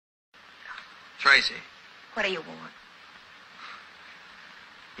Tracy. What do you want?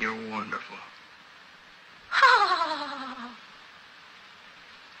 You're wonderful. Oh.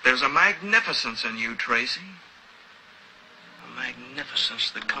 There's a magnificence in you, Tracy. A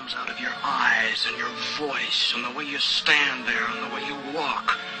magnificence that comes out of your eyes and your voice and the way you stand there and the way you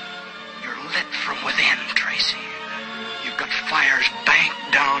walk. You're lit from within, Tracy. You've got fires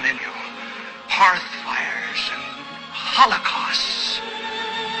banked down in you. Hearth fires and holocausts.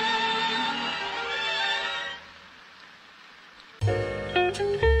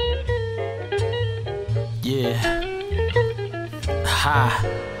 Yeah. Ha.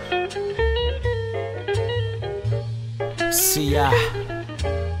 See, I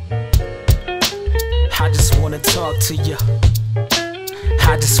just wanna talk to you.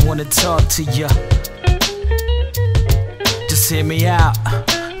 I just wanna talk to you. Just hear me out.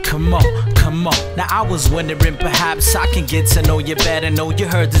 Come on, come on. Now I was wondering, perhaps I can get to know you better. Know you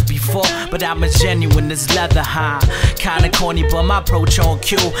heard this before, but I'm as genuine as leather, huh? Kinda corny, but my approach on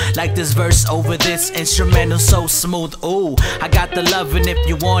cue. Like this verse over this instrumental, so smooth. Ooh, I got the loving if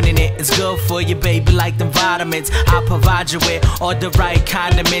you wanting it. It's good for you, baby, like them vitamins. I'll provide you with all the right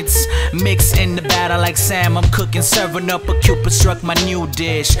condiments. Mix in the batter like Sam, I'm cooking, serving up a Cupid struck my new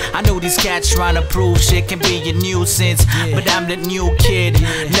dish. I know these cats trying to prove shit can be a nuisance, but I'm the new kid.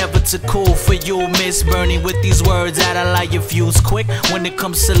 Never too cool for you, Miss Bernie, with these words that I like your fuse quick. When it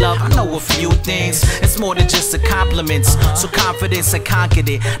comes to love, I know a few things. It's more than just a compliment. So confidence, I conquered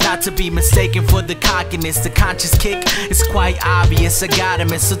it. Not to be mistaken for the cockiness. The conscious kick is quite obvious. I got him,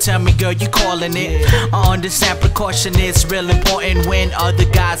 so tell me, girl, you calling it? I understand precaution is real important when other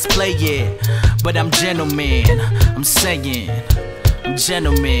guys play it. But I'm gentleman, I'm saying. I'm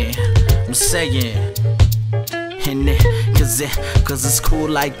gentleman, I'm saying. In it, cause it's cool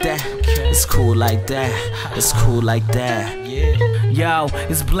like that. It's cool like that. It's cool like that. Yo,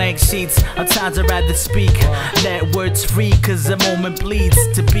 it's blank sheets. At times I'd rather speak. Let words free, cause the moment bleeds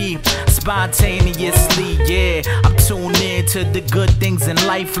to be spontaneously. Yeah, I'm tuned in to the good things in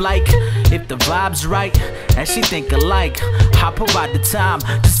life. Like, if the vibe's right and she think alike, I'll provide the time.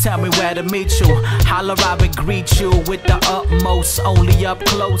 Just tell me where to meet you. Holler out and greet you with the utmost. Only up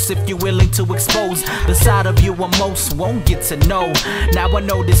close if you're willing to expose the side of you I most won't get to know. Now I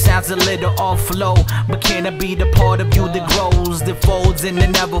know this sounds a little off flow, but can I be the part of you that grows, that folds and that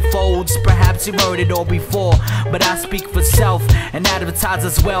never folds? Perhaps you've heard it all before, but I speak for self and advertise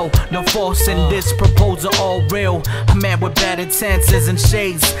as well. No false in this proposal, all real. A man with bad intentions and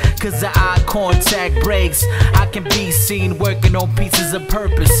shades, cause the eye contact breaks. I can be seen working on pieces of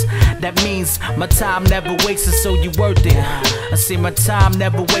purpose. That means my time never wasted, so you worth it. I say my time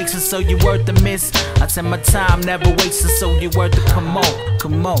never wasted, so you worth the miss. I said my time never wasted, so you worth it. Come on,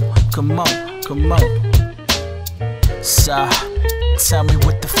 come on, come on, come on. So, tell me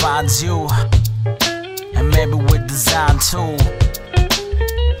what defines you, and maybe we're designed to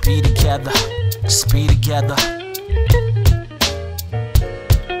be together, just be together.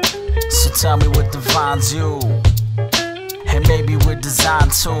 So tell me what defines you, and maybe we're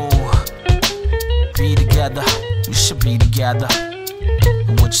designed to be together. We should be together.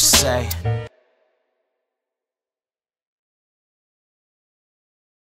 And what you say?